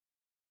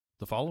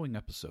The following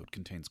episode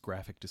contains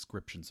graphic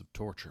descriptions of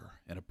torture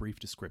and a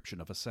brief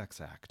description of a sex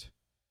act.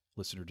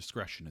 Listener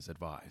discretion is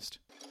advised.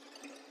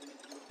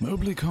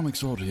 Mobley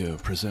Comics Audio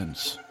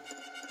presents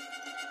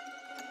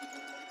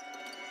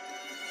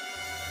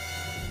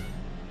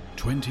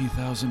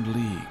 20,000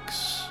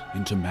 Leagues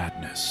into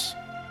Madness.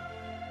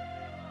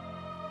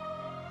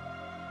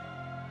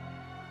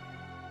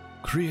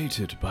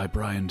 Created by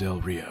Brian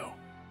Del Rio.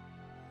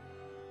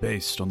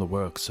 Based on the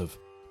works of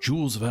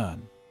Jules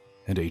Verne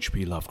and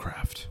H.P.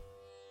 Lovecraft.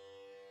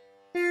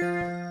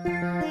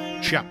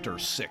 Chapter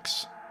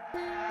 6.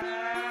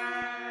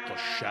 The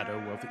Shadow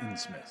of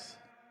Innsmouth.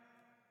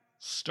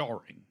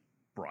 Starring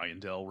Brian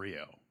Del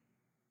Rio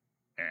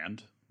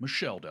and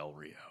Michelle Del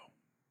Rio.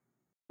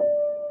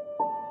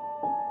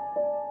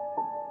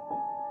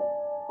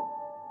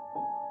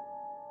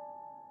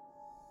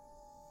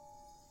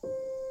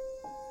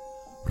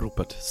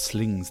 Rupert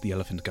slings the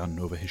elephant gun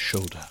over his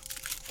shoulder,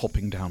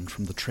 hopping down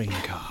from the train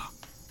car.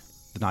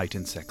 The night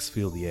insects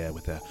fill the air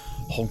with their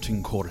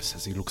haunting chorus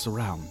as he looks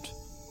around,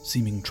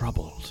 seeming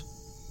troubled.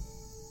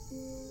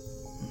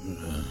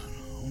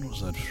 What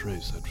was that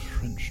phrase that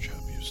French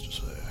chap used to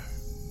say?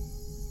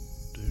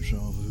 Deja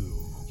vu.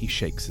 He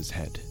shakes his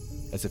head,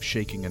 as if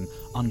shaking an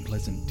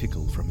unpleasant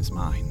tickle from his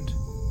mind.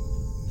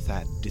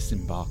 Thad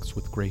disembarks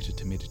with greater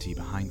timidity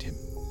behind him,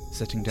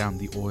 setting down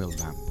the oil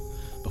lamp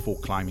before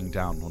climbing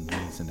down on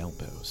knees and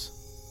elbows.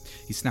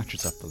 He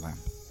snatches up the lamp,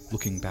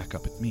 looking back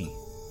up at me.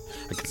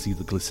 I can see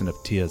the glisten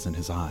of tears in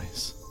his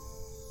eyes.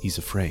 He's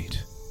afraid.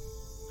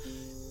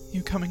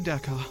 You coming,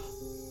 Dakkar?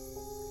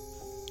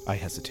 I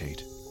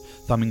hesitate,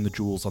 thumbing the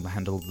jewels on the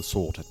handle of the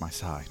sword at my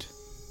side.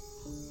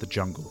 The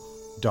jungle,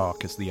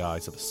 dark as the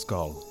eyes of a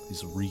skull,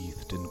 is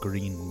wreathed in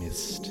green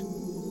mist.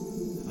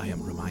 I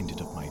am reminded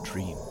of my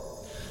dream,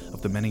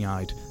 of the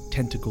many-eyed,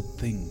 tentacled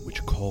thing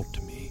which called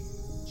to me.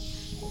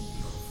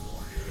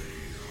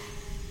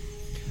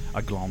 I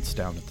glance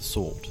down at the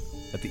sword,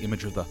 at the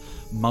image of the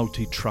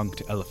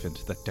multi-trunked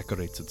elephant that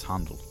decorates its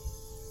handle.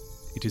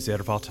 It is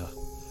Ervata,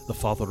 the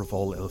father of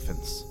all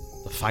elephants,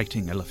 the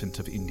fighting elephant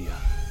of India.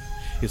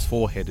 His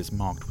forehead is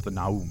marked with a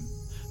Naum,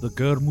 the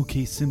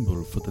Gurmukhi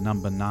symbol for the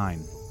number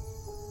 9.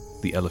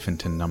 The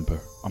elephant and number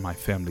are my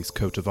family's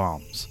coat of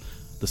arms,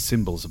 the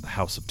symbols of the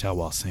House of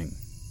Talwar Singh.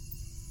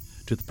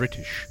 To the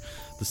British,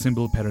 the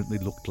symbol apparently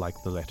looked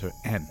like the letter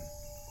N,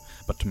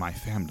 but to my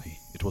family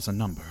it was a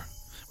number,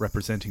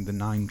 representing the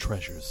 9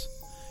 treasures,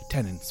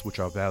 tenets which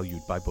are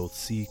valued by both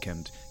Sikh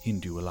and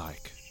Hindu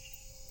alike.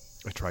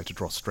 I try to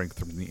draw strength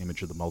from the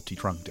image of the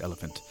multi-trunked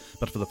elephant,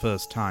 but for the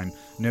first time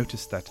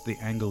noticed that the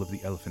angle of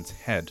the elephant's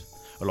head,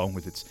 along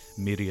with its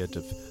myriad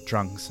of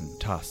trunks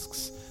and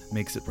tusks,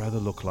 makes it rather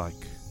look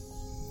like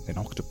an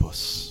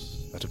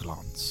octopus at a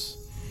glance.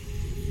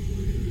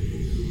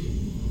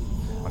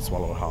 I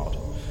swallow hard,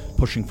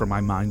 pushing from my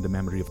mind the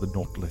memory of the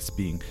Nautilus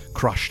being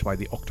crushed by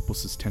the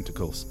octopus's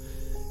tentacles,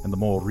 and the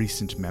more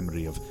recent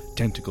memory of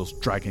tentacles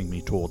dragging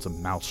me towards a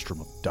maelstrom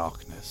of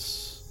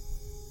darkness.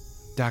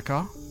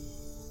 Dakkar?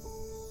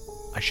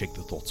 I shake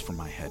the thoughts from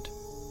my head,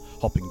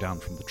 hopping down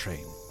from the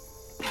train.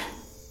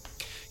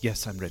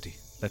 Yes, I'm ready.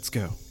 Let's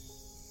go.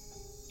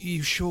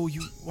 You sure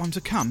you want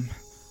to come?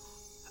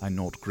 I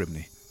nod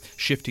grimly,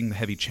 shifting the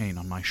heavy chain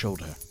on my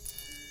shoulder.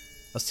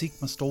 A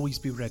Sikh must always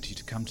be ready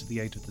to come to the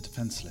aid of the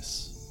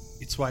defenseless.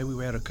 It's why we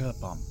wear a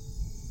kirpan.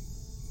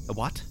 A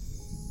what?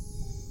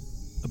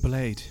 A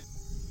blade.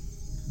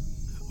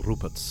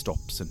 Rupert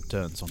stops and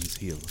turns on his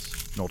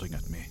heels, nodding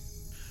at me.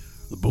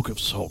 The Book of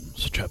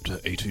Psalms, chapter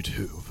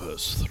 82,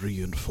 verse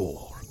 3 and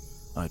 4.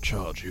 I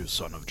charge you,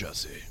 son of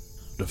Jesse,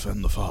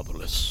 defend the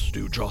fatherless,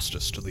 do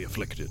justice to the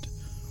afflicted,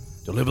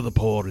 deliver the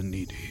poor and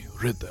needy,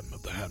 rid them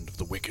of the hand of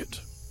the wicked.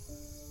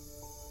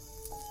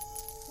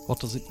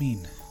 What does it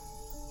mean?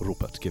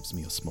 Rupert gives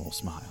me a small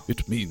smile.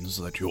 It means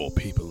that your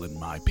people and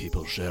my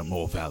people share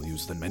more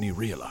values than many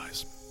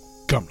realize.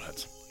 Come,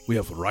 lads, we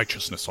have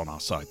righteousness on our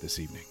side this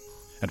evening,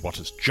 and what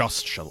is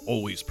just shall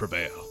always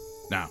prevail.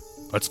 Now,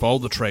 let's follow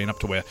the train up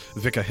to where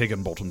Vicar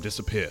Higginbottom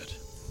disappeared.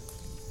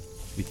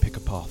 We pick a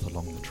path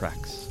along the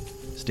tracks,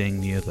 staying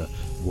near the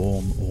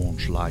warm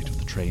orange light of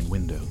the train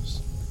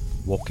windows,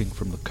 walking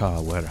from the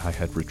car where I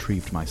had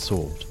retrieved my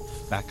sword,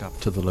 back up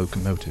to the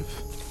locomotive.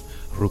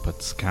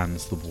 Rupert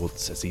scans the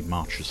woods as he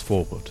marches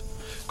forward,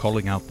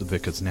 calling out the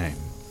vicar's name.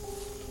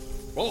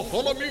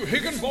 Bartholomew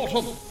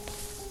Higginbottom!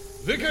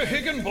 Vicar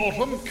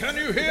Higginbottom, can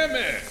you hear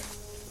me?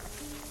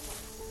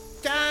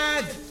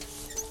 Dad!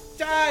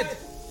 Dad!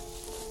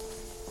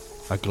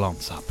 I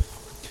glance up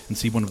and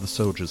see one of the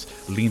soldiers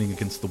leaning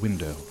against the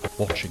window,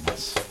 watching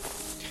us.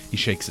 He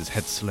shakes his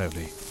head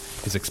slowly,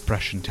 his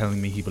expression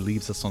telling me he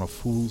believes us on a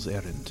fool's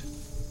errand.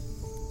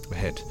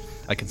 Ahead,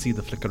 I can see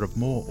the flicker of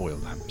more oil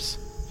lamps,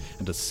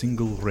 and a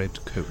single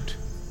red coat.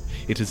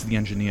 It is the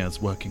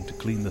engineers working to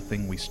clean the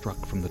thing we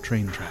struck from the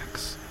train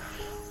tracks,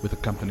 with a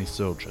company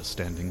soldier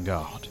standing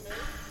guard.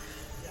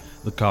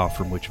 The car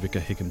from which Vicar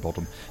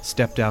Higginbottom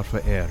stepped out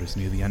for air is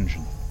near the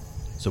engine,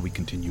 so we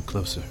continue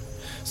closer,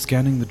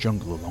 scanning the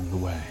jungle along the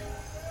way.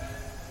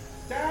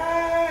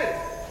 Dad!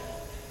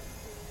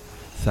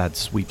 Thad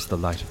sweeps the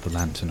light of the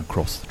lantern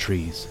across the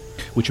trees,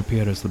 which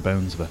appear as the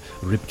bones of a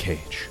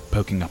ribcage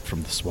poking up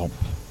from the swamp.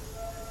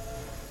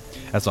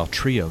 As our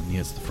trio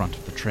nears the front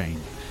of the train,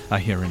 I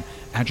hear an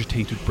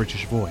agitated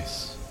British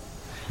voice.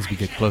 As we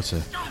get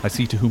closer, I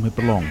see to whom it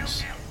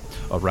belongs.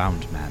 A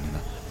round man in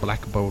a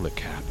black bowler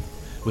cap,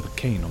 with a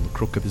cane on the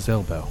crook of his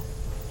elbow.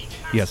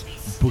 He has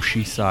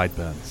bushy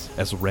sideburns,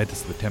 as red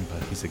as the temper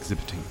he's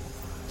exhibiting.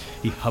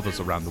 He hovers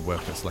around the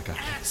workers like a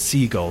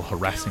seagull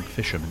harassing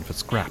fishermen for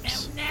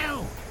scraps.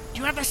 No. Do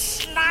you have the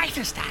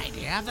slightest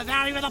idea of the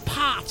value of the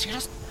parts you're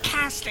just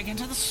casting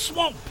into the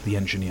swamp? The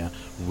engineer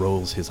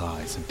rolls his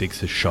eyes and digs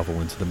his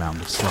shovel into the mound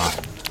of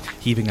slime,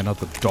 heaving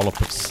another dollop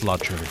of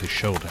sludge over his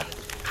shoulder.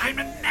 I'm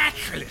a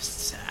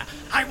naturalist, sir.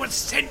 I was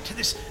sent to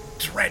this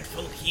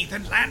dreadful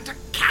heathen land to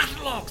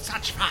catalogue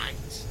such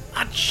finds.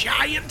 A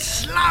giant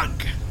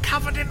slug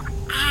covered in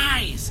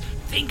eyes.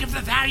 Think of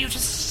the value to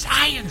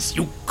science,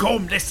 you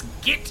gormless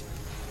git.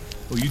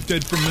 Are you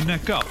dead from the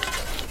neck up?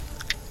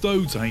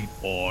 Those ain't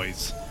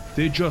eyes.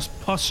 They're just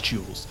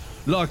pustules,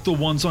 like the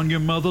ones on your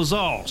mother's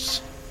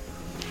arse.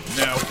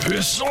 Now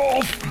piss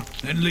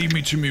off and leave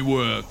me to me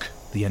work.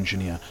 The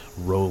engineer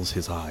rolls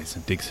his eyes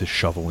and digs his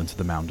shovel into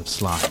the mound of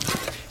slime,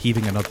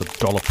 heaving another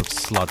dollop of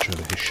sludge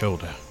over his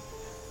shoulder.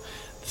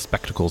 The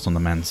spectacles on the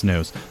man's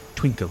nose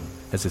twinkle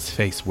as his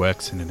face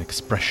works in an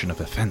expression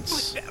of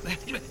offence.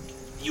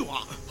 You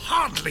are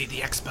hardly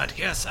the expert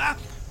here, sir.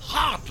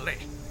 Hardly.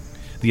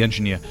 The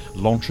engineer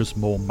launches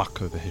more muck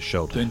over his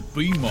shoulder. Then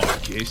be my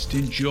guest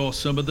and jar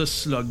some of the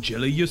slug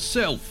jelly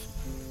yourself.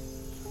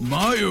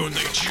 My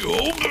only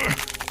job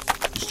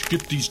is to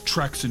get these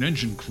tracks and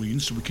engine clean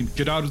so we can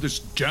get out of this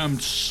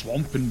damned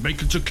swamp and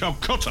make it to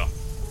Calcutta.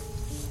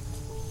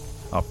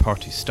 Our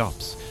party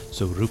stops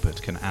so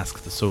Rupert can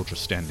ask the soldier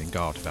standing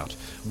guard about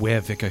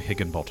where Vicar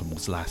Higginbottom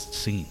was last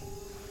seen.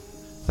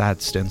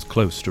 Thad stands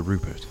close to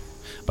Rupert,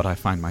 but I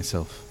find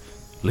myself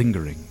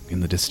lingering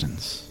in the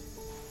distance.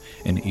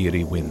 An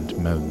eerie wind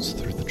moans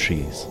through the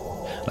trees,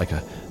 like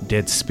a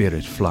dead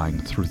spirit flying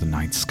through the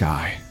night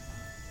sky.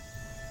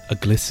 A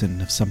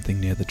glisten of something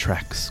near the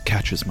tracks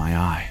catches my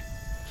eye.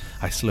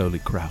 I slowly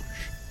crouch,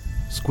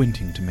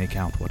 squinting to make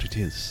out what it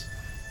is.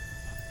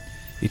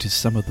 It is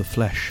some of the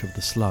flesh of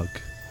the slug,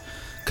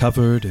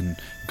 covered in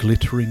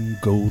glittering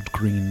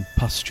gold-green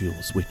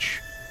pustules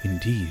which,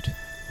 indeed,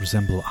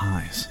 resemble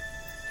eyes.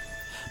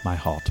 My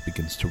heart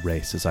begins to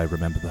race as I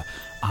remember the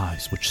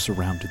eyes which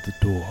surrounded the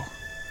door.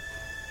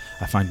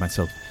 I find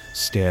myself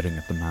staring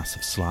at the mass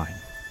of slime,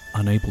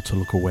 unable to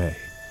look away,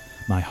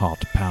 my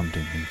heart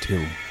pounding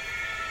until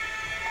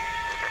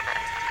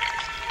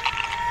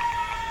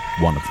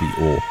one of the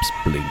orbs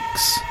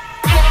blinks.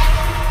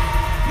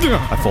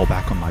 I fall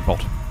back on my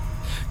bottom,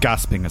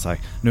 gasping as I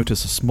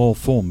notice a small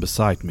form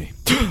beside me.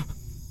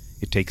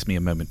 It takes me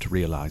a moment to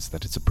realize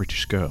that it's a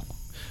British girl,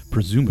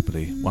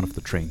 presumably one of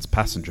the train's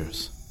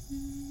passengers.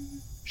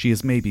 She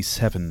is maybe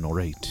 7 or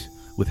 8,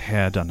 with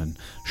hair done in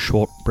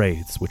short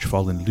braids which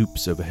fall in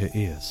loops over her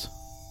ears.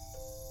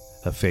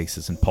 Her face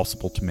is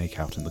impossible to make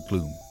out in the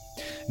gloom,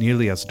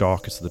 nearly as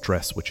dark as the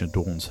dress which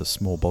adorns her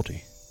small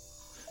body.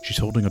 She's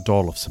holding a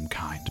doll of some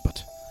kind,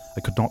 but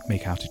I could not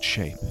make out its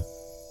shape.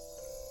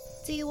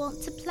 Do you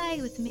want to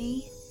play with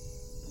me?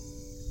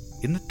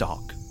 In the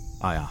dark?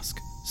 I ask,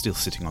 still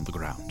sitting on the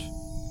ground.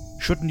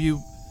 Shouldn't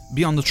you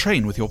be on the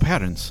train with your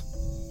parents?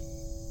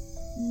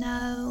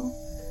 No.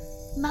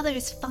 Mother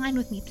is fine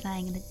with me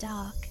playing in the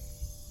dark.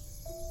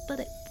 But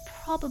it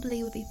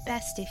probably would be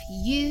best if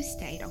you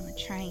stayed on the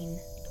train.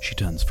 She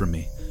turns from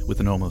me, with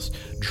an almost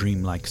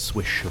dreamlike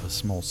swish of her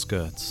small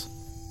skirts.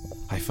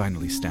 I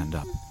finally stand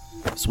up,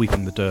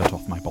 sweeping the dirt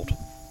off my bottom.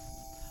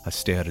 I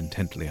stare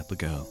intently at the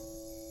girl.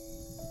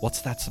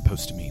 What's that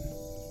supposed to mean?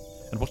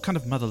 And what kind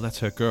of mother lets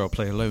her girl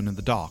play alone in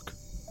the dark?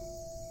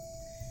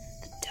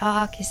 The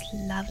dark is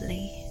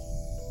lovely.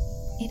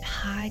 It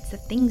hides the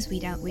things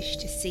we don't wish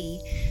to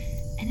see,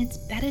 and it's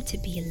better to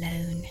be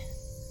alone.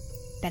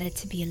 Better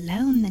to be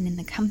alone than in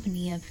the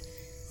company of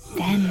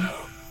them.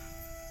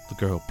 The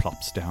girl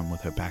plops down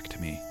with her back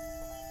to me,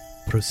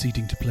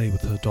 proceeding to play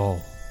with her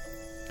doll.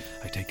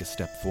 I take a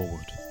step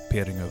forward,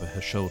 peering over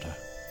her shoulder.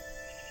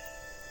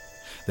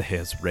 The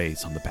hairs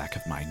raise on the back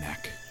of my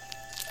neck.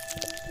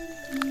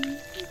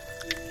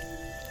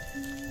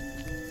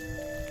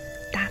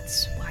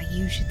 That's why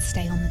you should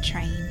stay on the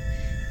train.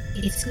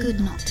 It's good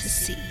not to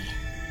see,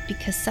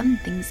 because some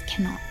things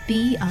cannot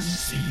be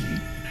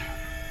unseen.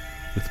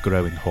 With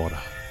growing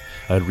horror,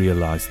 I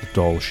realize the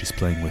doll she's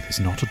playing with is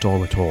not a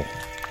doll at all,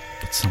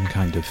 but some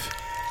kind of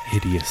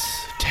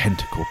hideous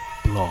tentacle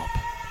blob.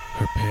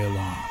 Her pale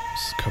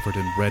arms covered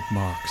in red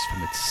marks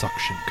from its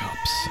suction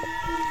cups.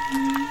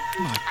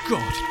 My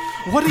God,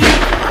 what are you...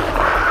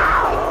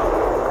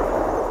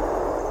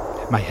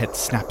 My head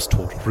snaps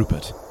toward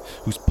Rupert,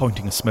 who's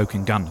pointing a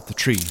smoking gun at the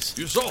trees.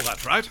 You saw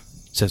that, right?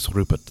 Says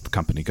Rupert to the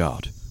company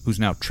guard, who's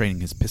now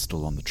training his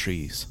pistol on the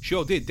trees.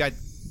 Sure did, Dad.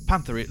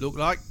 Panther it looked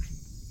like.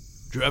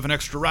 Do you have an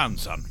extra round,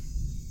 son?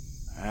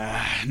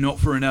 Not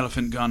for an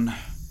elephant gun.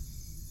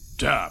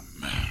 Damn.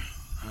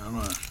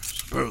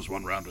 suppose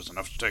one round is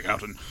enough to take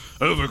out an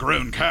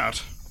overgrown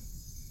cat.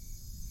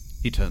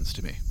 He turns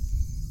to me.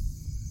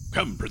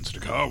 Come, Prince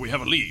Dakkar, we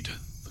have a lead.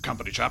 The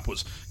company chap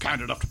was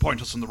kind enough to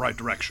point us in the right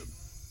direction.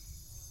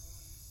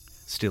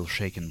 Still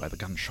shaken by the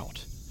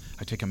gunshot,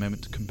 I take a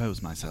moment to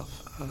compose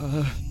myself.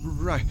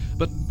 Right.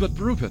 But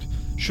Rupert,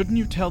 shouldn't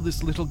you tell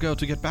this little girl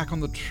to get back on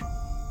the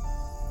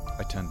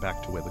I turn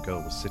back to where the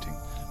girl was sitting,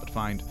 but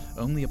find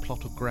only a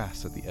plot of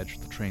grass at the edge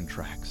of the train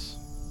tracks.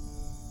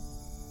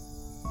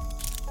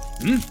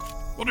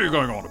 What are you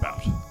going on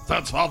about?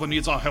 Thad's father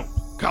needs our help.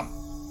 Come.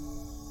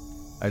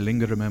 I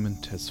linger a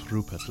moment as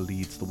Rupert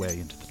leads the way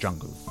into the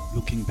jungle,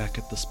 looking back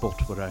at the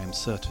spot where I am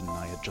certain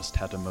I had just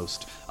had a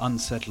most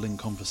unsettling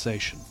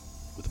conversation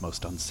with a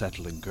most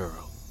unsettling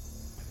girl.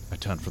 I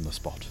turn from the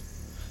spot,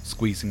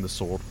 squeezing the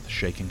sword with a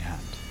shaking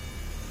hand.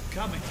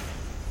 Coming.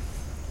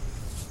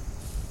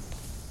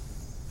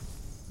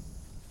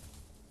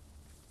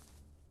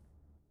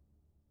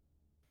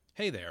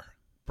 Hey there,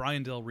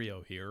 Brian Del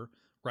Rio here,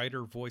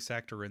 writer, voice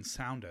actor, and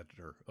sound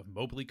editor of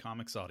Mobley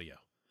Comics Audio.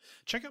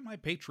 Check out my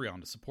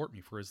Patreon to support me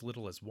for as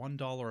little as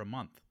 $1 a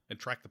month and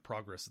track the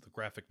progress of the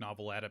graphic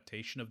novel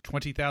adaptation of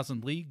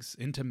 20,000 Leagues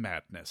into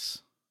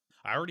Madness.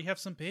 I already have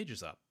some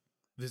pages up.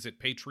 Visit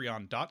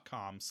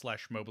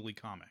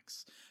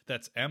patreon.com/MobleyComics.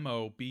 That's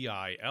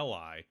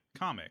MOBILI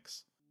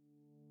Comics.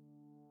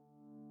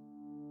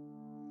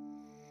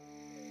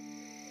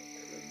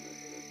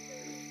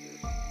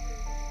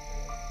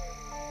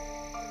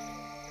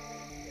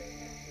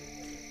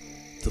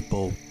 The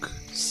bulk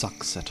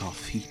sucks at our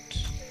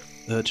feet,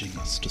 urging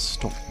us to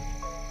stop.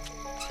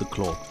 The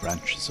clawed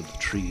branches of the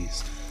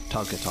trees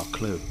tug at our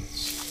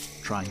clothes,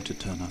 trying to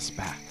turn us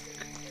back.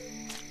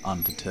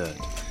 Undeterred,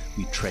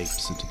 we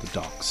traipse into the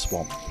dark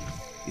swamp,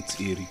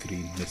 its eerie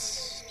green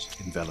mist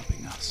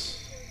enveloping us.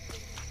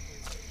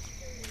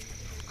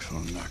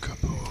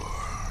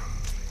 Kronakapur,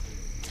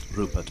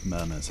 Rupert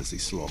murmurs as he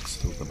slogs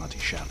through the muddy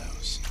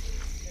shallows.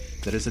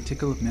 There is a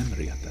tickle of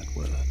memory at that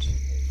word.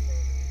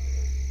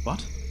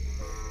 What?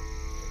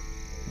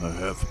 I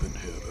have been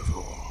here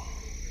before.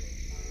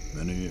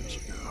 Many years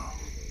ago.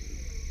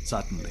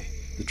 Suddenly,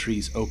 the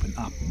trees open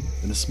up,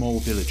 and a small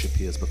village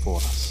appears before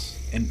us,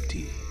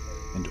 empty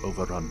and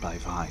overrun by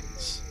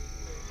vines.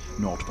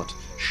 Naught but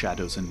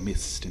shadows and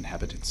mist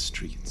inhabit its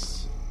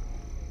streets.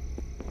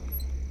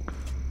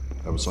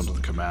 I was under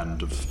the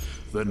command of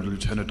then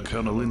Lieutenant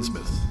Colonel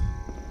Innsmouth.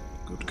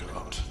 Good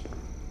God.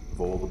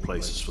 Of all the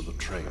places for the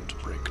train to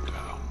break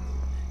down.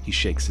 He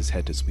shakes his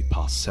head as we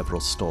pass several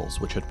stalls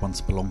which had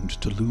once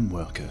belonged to loom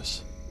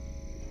workers.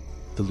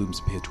 The looms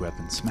appear to have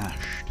been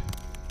smashed.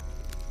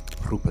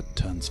 Rupert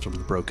turns from the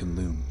broken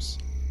looms,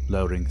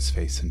 lowering his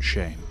face in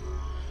shame.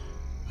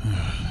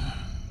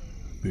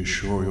 Be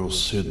sure your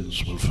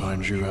sins will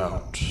find you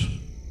out.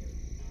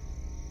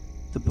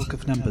 The Book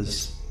of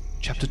Numbers,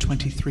 chapter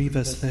 23,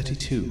 verse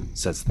 32,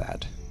 says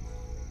Thad.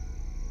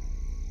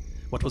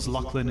 What was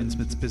Lachlan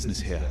Innsmouth's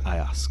business here? I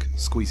ask,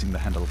 squeezing the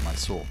handle of my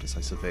sword as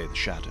I survey the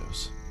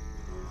shadows.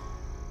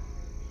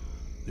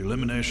 The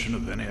elimination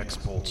of any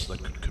exports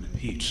that could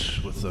compete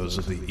with those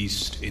of the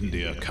East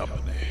India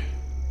Company.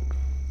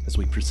 As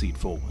we proceed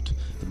forward,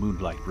 the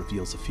moonlight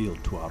reveals a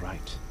field to our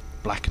right,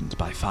 blackened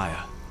by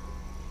fire.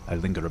 I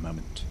linger a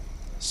moment,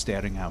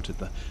 staring out at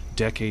the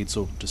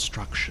decades-old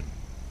destruction.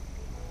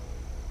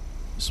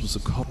 This was a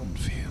cotton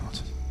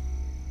field.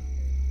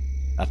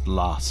 At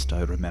last,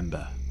 I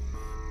remember.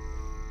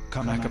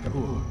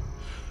 Karnakapur.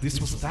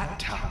 This was that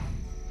town.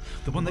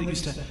 The one that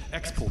used to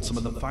export some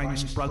of the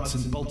finest rugs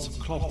and bolts of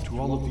cloth to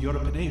all of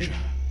Europe and Asia,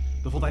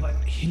 before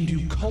that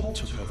Hindu cult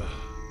took over.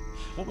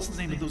 What was the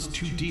name of those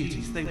two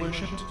deities they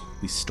worshipped?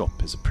 We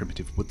stop as a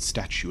primitive wood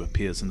statue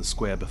appears in the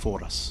square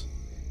before us.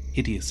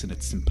 Hideous in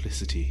its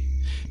simplicity,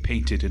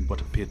 painted in what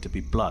appeared to be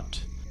blood,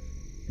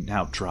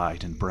 now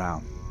dried and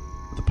brown,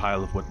 with a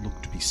pile of what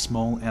looked to be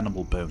small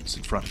animal bones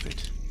in front of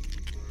it.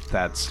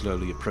 Thad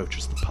slowly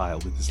approaches the pile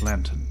with his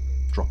lantern,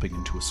 dropping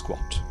into a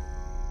squat.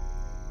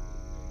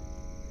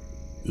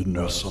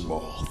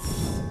 Innsmouth.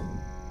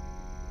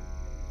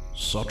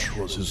 Such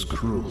was his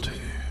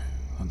cruelty,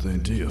 and they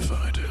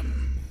deified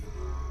him.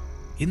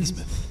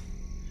 Innsmouth?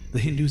 The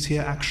Hindus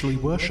here actually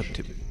worshipped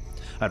him.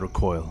 I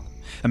recoil,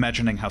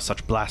 imagining how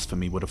such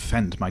blasphemy would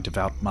offend my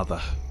devout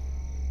mother.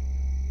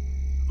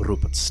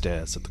 Rupert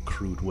stares at the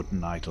crude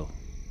wooden idol.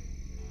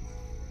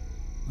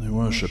 They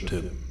worshipped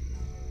him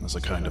as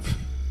a kind of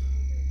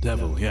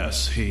devil,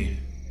 yes.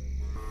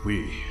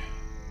 We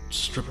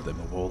stripped them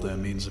of all their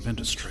means of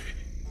industry,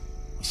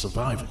 of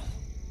survival.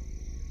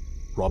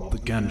 Robbed the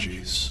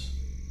Ganges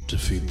to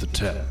feed the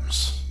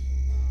Thames.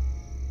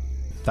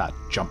 Thad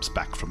jumps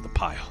back from the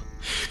pile.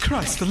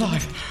 Christ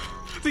alive!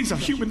 These are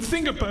human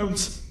finger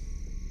bones!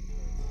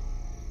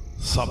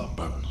 Thumb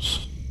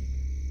bones,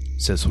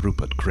 says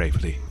Rupert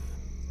gravely.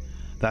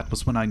 That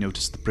was when I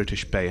noticed the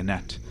British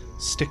bayonet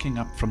sticking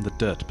up from the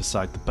dirt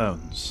beside the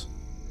bones.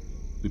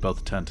 We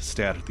both turn to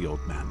stare at the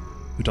old man,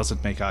 who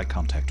doesn't make eye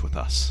contact with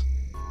us.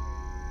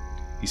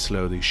 He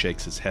slowly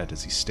shakes his head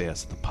as he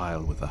stares at the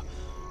pile with a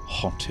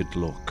haunted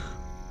look.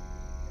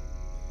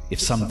 If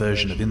some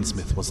version of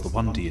Innsmouth was the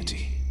one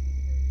deity,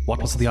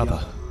 what was the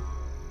other?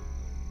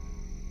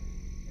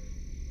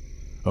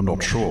 I'm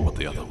not sure what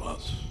the other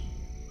was.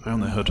 I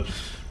only heard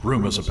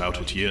rumors about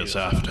it years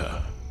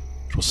after.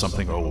 It was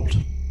something old.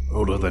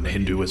 Older than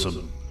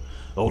Hinduism.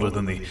 Older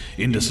than the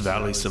Indus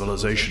Valley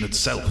civilization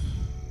itself.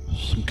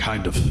 Some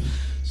kind of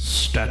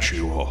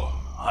statue or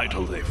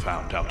idol they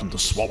found out in the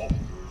swamp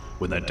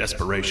when their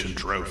desperation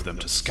drove them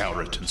to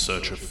scour it in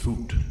search of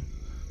food.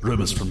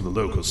 Rumors from the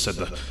locals said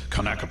the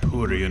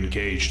Kanakapuri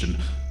engaged in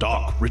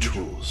dark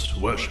rituals to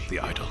worship the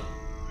idol.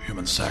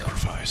 Human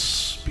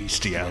sacrifice,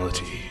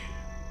 bestiality.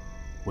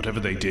 Whatever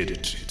they did,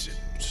 it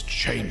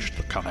changed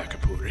the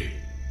Kanakapuri.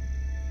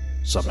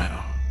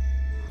 Somehow.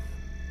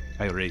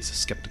 I raise a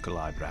skeptical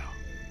eyebrow.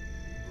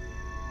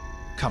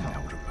 Come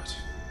now, Rupert.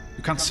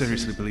 You can't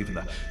seriously believe in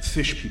the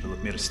fish people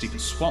have made a steep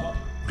swamp.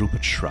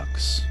 Rupert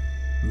shrugs.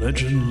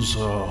 Legends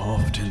are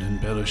often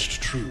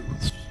embellished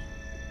truths.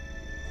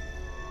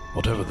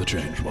 Whatever the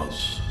change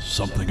was,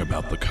 something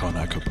about the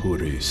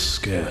Kanakapuri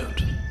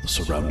scared the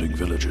surrounding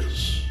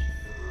villages.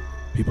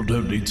 People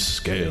don't need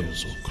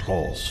scales or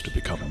claws to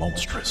become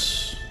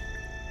monstrous.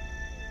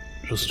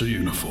 Just a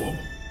uniform,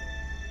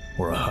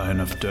 or a high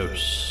enough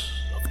dose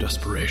of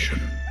desperation.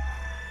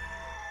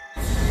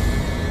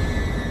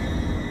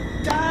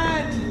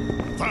 Dad!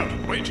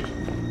 Thad, wait!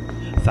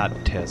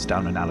 Thad tears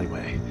down an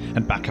alleyway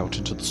and back out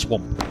into the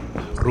swamp.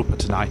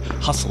 Rupert and I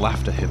hustle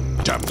after him.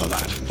 Damn the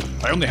lad!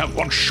 I only have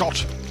one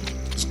shot!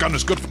 This gun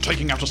is good for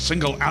taking out a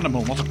single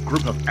animal, not a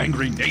group of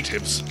angry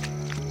natives.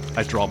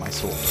 I draw my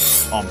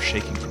sword, arm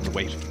shaking from the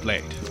weight of the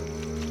blade.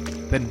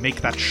 Then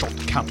make that shot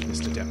count,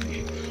 Mr.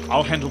 Deputy.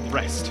 I'll handle the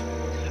rest,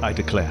 I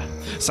declare,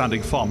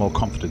 sounding far more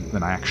confident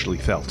than I actually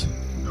felt.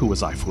 Who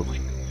was I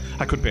fooling?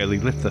 I could barely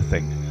lift the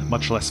thing,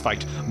 much less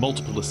fight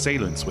multiple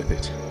assailants with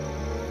it.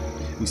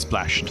 We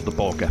splash into the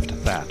bog after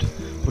Thad,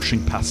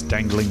 pushing past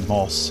dangling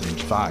moss and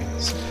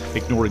vines,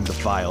 ignoring the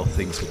vile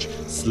things which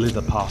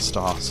slither past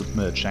our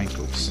submerged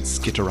ankles and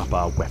skitter up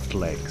our wet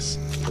legs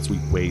as we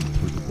wade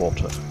through the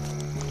water.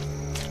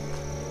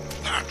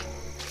 Thad,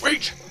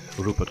 wait!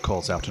 Rupert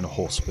calls out in a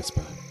hoarse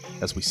whisper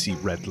as we see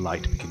red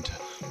light begin to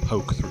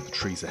poke through the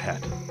trees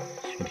ahead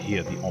and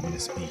hear the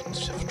ominous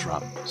beat of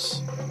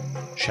drums.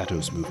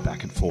 Shadows move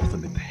back and forth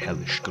amid the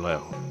hellish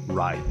glow,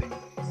 writhing,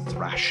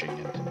 thrashing,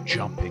 and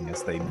jumping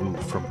as they move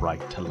from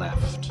right to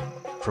left,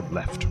 from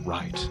left to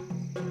right.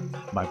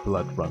 My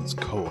blood runs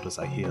cold as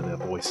I hear their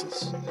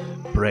voices,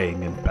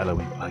 braying and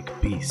bellowing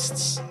like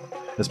beasts,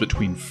 as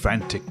between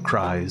frantic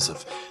cries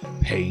of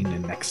pain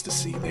and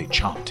ecstasy they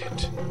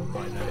chanted.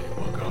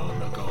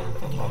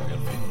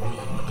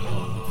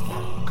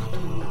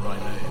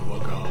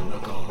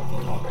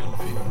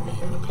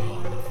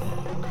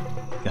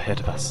 Ahead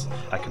of us,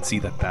 I can see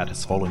that Thad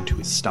has fallen to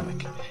his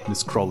stomach and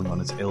is crawling on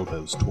his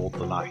elbows toward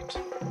the light.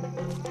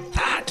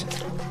 Thad!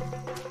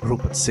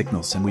 Rupert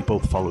signals and we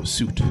both follow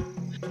suit.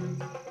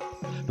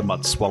 The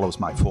mud swallows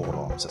my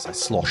forearms as I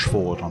slosh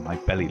forward on my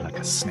belly like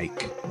a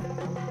snake.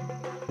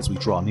 As we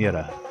draw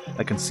nearer,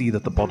 I can see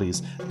that the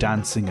bodies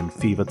dancing in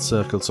fevered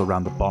circles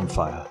around the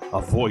bonfire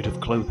are void of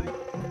clothing.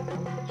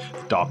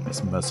 The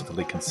darkness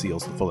mercifully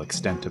conceals the full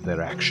extent of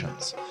their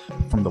actions.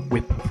 From the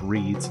whip of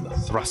reeds and the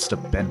thrust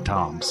of bent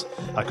arms,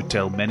 I could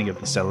tell many of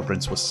the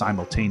celebrants were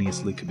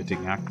simultaneously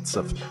committing acts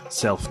of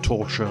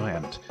self-torture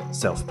and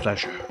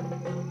self-pleasure.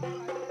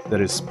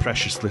 There is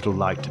precious little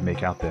light to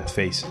make out their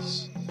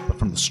faces, but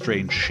from the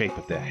strange shape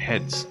of their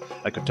heads,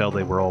 I could tell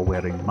they were all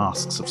wearing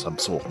masks of some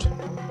sort.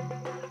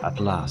 At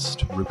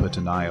last, Rupert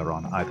and I are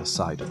on either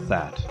side of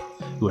Thad,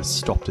 who has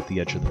stopped at the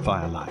edge of the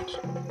firelight.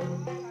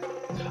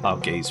 Our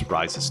gaze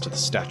rises to the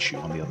statue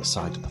on the other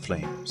side of the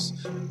flames,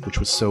 which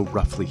was so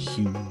roughly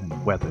hewn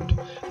and weathered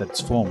that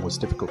its form was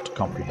difficult to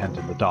comprehend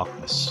in the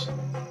darkness,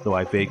 though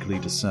I vaguely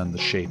discern the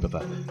shape of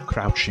a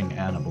crouching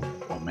animal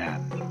or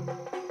man.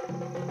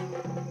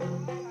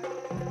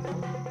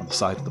 On the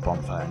side of the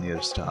bonfire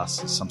nearest to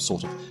us is some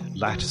sort of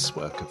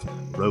latticework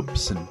of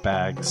ropes and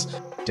bags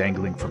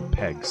dangling from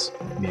pegs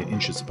mere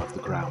inches above the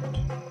ground.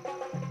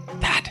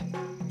 Thad,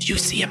 do you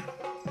see him?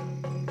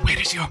 Where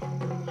is your...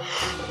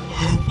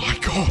 Oh my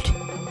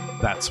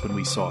god! That's when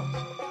we saw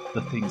it.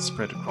 The thing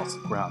spread across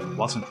the ground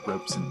wasn't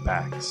ropes and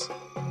bags.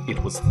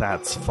 It was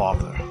Thad's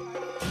father.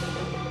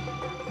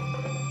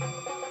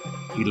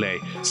 He lay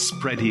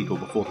spread eagle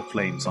before the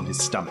flames on his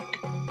stomach,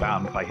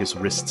 bound by his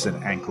wrists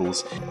and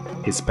ankles,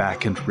 his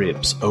back and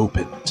ribs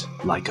opened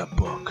like a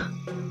book.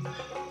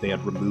 They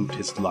had removed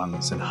his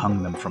lungs and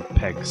hung them from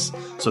pegs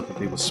so that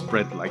they were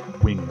spread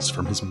like wings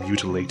from his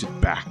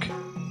mutilated back.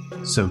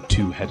 So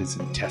too had his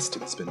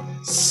intestines been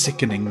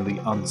sickeningly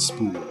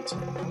unspooled,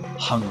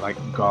 hung like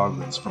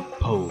garlands from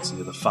poles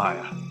near the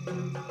fire.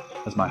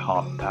 As my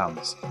heart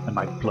pounds and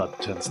my blood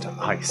turns to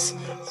ice,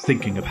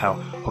 thinking of how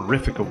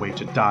horrific a way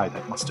to die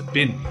that must have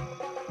been,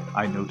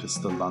 I notice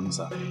the lungs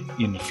are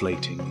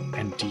inflating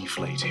and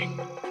deflating.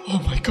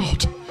 Oh my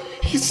god!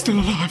 He's still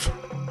alive!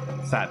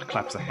 Thad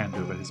claps a hand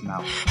over his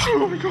mouth.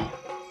 Oh my god!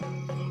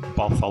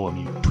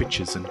 Bartholomew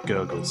twitches and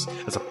gurgles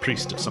as a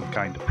priest of some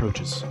kind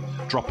approaches,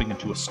 dropping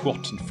into a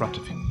squat in front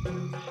of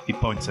him. He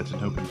points at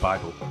an open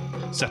Bible,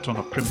 set on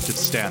a primitive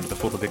stand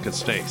before the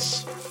vicar's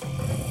face.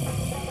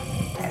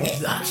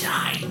 The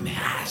time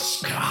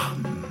has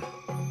come.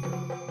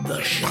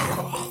 The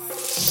sheriff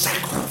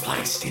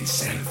sacrificed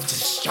himself to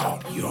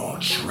stop your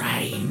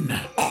train,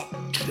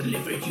 to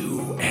deliver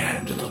you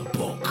and the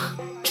book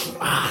to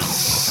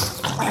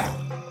us.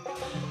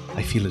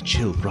 I feel a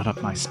chill run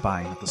up my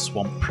spine at the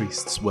swamp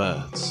priest's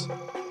words.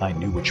 I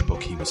knew which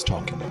book he was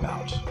talking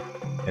about,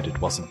 and it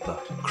wasn't the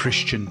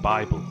Christian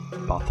Bible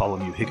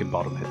Bartholomew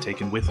Higginbottom had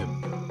taken with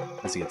him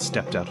as he had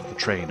stepped out of the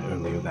train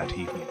earlier that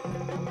evening.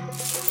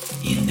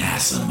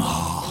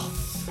 Innsmouth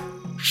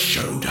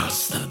showed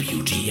us the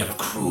beauty of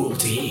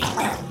cruelty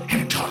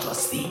and taught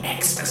us the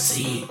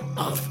ecstasy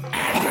of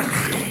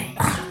agony.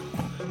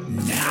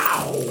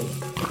 Now,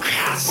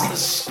 cast the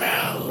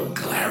spell,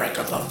 cleric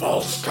of the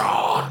false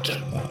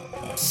god.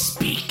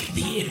 Speak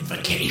the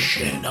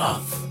invocation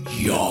of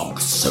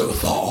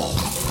Yog-Sothoth,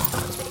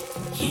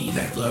 he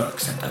that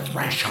lurks at the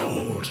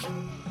threshold,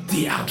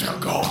 the outer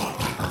god,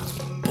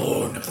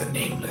 born of the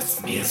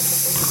nameless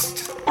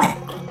mist.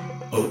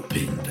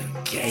 Open the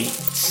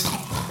gate,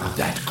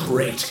 that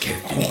great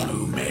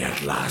Cthulhu may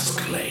at last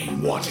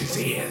claim what is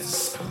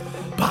his,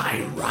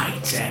 by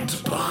right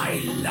and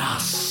by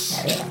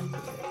lust.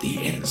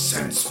 The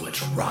incense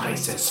which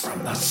rises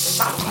from the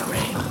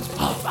suffering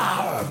of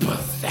our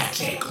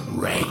pathetic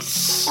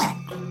race.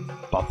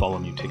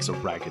 Bartholomew takes a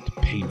ragged,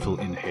 painful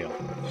inhale,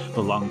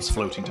 the lungs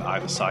floating to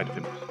either side of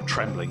him,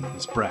 trembling in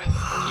his breath.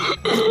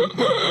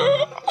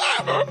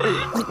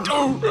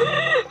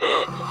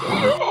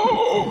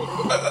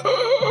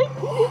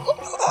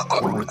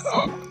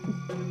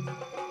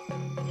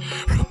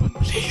 Rupert,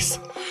 please,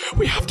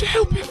 we have to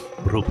help him.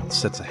 Rupert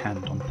sets a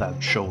hand on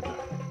Thad's shoulder.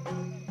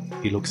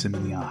 He looks him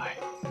in the eye.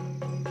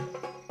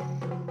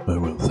 Very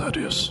well,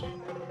 Thaddeus.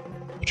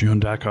 But you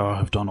and Dakkar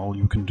have done all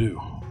you can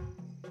do.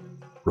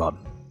 Run.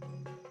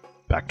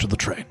 Back to the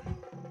train.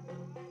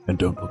 And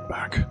don't look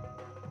back.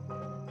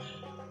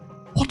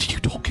 What are you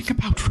talking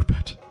about,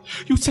 Rupert?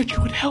 You said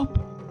you would help.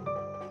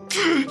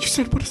 You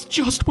said what is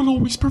just will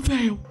always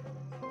prevail.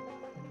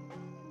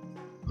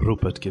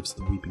 Rupert gives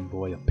the weeping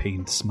boy a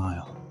pained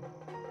smile,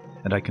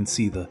 and I can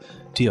see the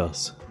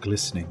tears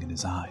glistening in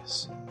his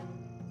eyes.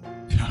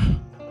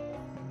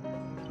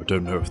 I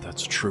don't know if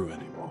that's true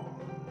anymore.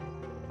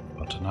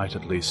 But tonight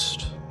at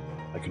least,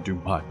 I can do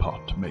my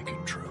part to make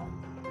it true.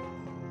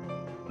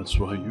 That's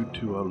why you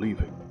two are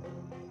leaving,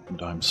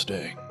 and I'm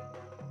staying.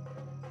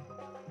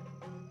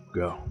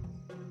 Go.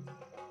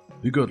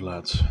 Be good,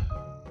 lads.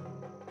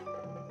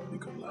 Be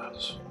good,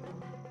 lads.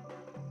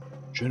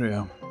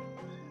 Cheerio.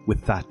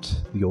 With that,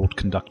 the old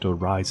conductor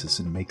rises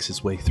and makes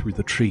his way through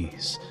the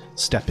trees,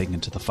 stepping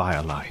into the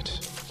firelight.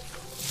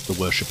 The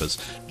worshippers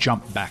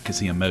jump back as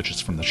he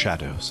emerges from the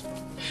shadows,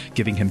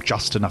 giving him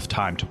just enough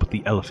time to put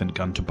the elephant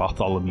gun to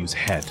Bartholomew's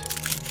head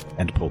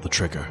and pull the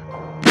trigger.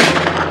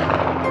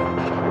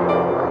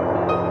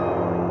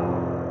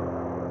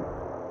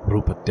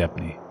 Rupert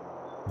Debney,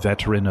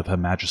 veteran of Her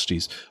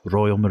Majesty's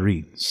Royal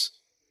Marines,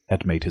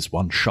 had made his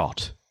one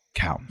shot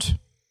count.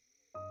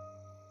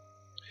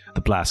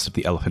 The blast of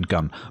the elephant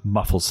gun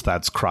muffles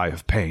Thad's cry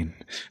of pain,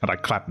 and I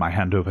clap my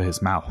hand over his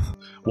mouth,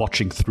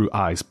 watching through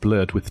eyes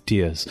blurred with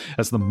tears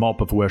as the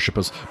mob of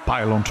worshippers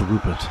pile onto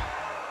Rupert.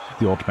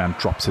 The old man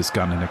drops his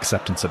gun in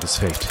acceptance of his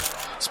fate,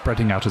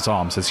 spreading out his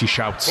arms as he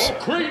shouts, "For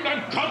Queen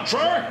and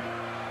country!"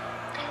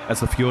 As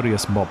the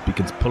furious mob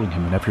begins pulling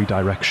him in every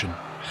direction,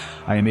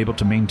 I am able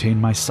to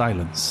maintain my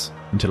silence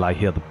until I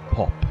hear the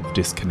pop of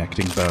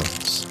disconnecting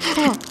bones.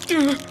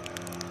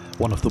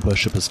 One of the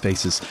worshippers'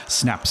 faces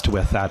snaps to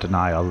where Thad and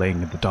I are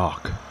laying in the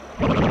dark.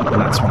 And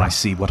that's when I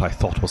see what I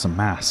thought was a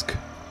mask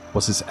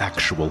was his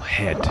actual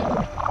head.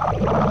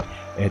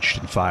 Edged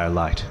in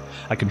firelight,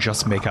 I can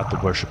just make out the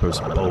worshipper's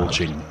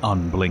bulging,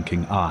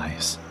 unblinking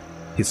eyes,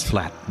 his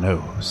flat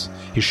nose,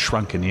 his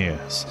shrunken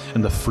ears,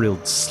 and the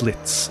frilled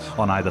slits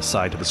on either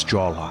side of his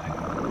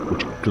jawline,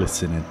 which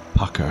glisten and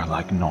pucker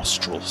like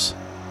nostrils.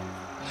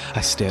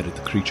 I stared at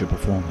the creature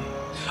before me,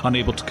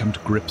 unable to come to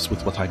grips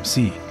with what I'm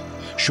seeing.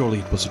 Surely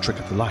it was a trick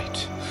of the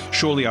light.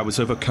 Surely I was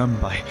overcome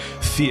by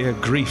fear,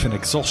 grief, and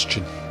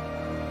exhaustion.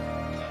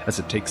 As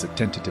it takes a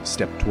tentative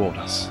step toward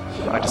us,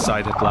 I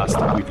decide at last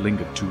that we've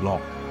lingered too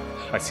long.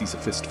 I seize a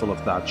fistful of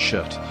Thad's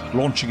shirt,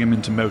 launching him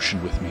into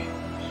motion with me.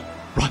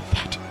 Run,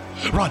 Thad!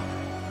 Run!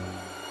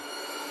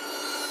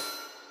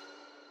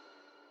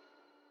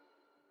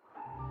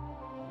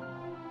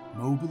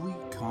 Mobley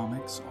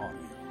Comics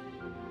Audio.